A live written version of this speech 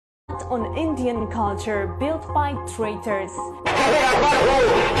on Indian culture built by traitors.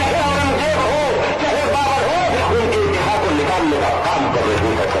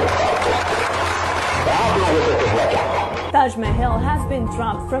 Taj Mahal has been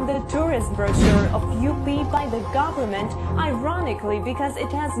dropped from the tourist brochure of UP by the government, ironically because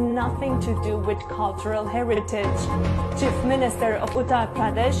it has nothing to do with cultural heritage. Chief Minister of Uttar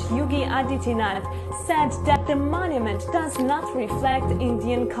Pradesh, Yogi Adityanath, said that the monument does not reflect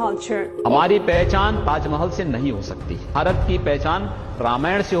Indian culture. हमारी पहचान ताजमहल से नहीं हो सकती। भारत की पहचान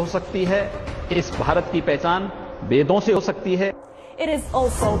रामायण से हो सकती है। इस भारत की पहचान वेदों से हो सकती है। It is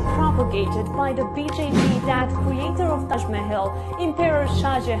also propagated by the BJP that creator of Taj Mahal, Emperor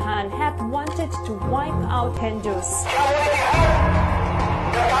Shah Jahan, had wanted to wipe out Hindus.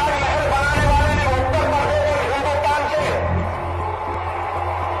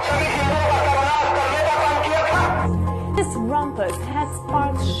 This rumpus has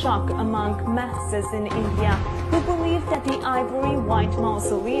sparked shock among masses in India, who believe that the ivory white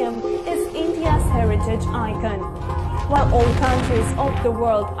mausoleum is India's heritage icon. While all countries of the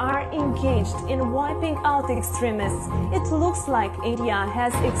world are engaged in wiping out extremists, it looks like India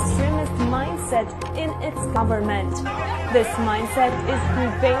has extremist mindset in its government. This mindset is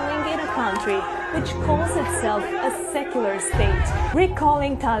prevailing in a country which calls itself a secular state.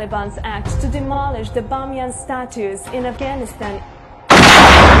 Recalling Taliban's act to demolish the Bamiyan statues in Afghanistan,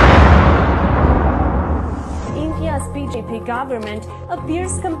 India's BJP government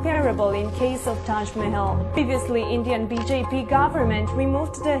appears comparable in case of Taj Mahal. Previously, Indian BJP government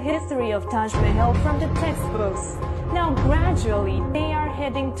removed the history of Taj Mahal from the textbooks. Now gradually they are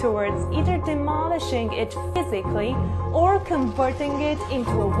heading towards either demolishing it physically or converting it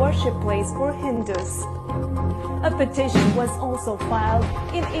into a worship place for Hindus. A petition was also filed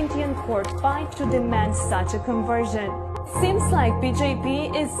in Indian court to demand such a conversion. Seems like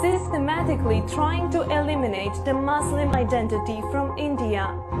BJP is systematically trying to eliminate the Muslim identity from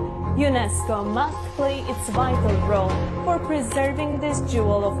India. UNESCO must play its vital role for preserving this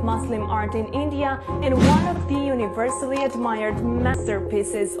jewel of Muslim art in India and one of the universally admired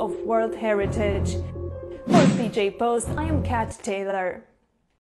masterpieces of world heritage. For CJ Post, I am Kat Taylor.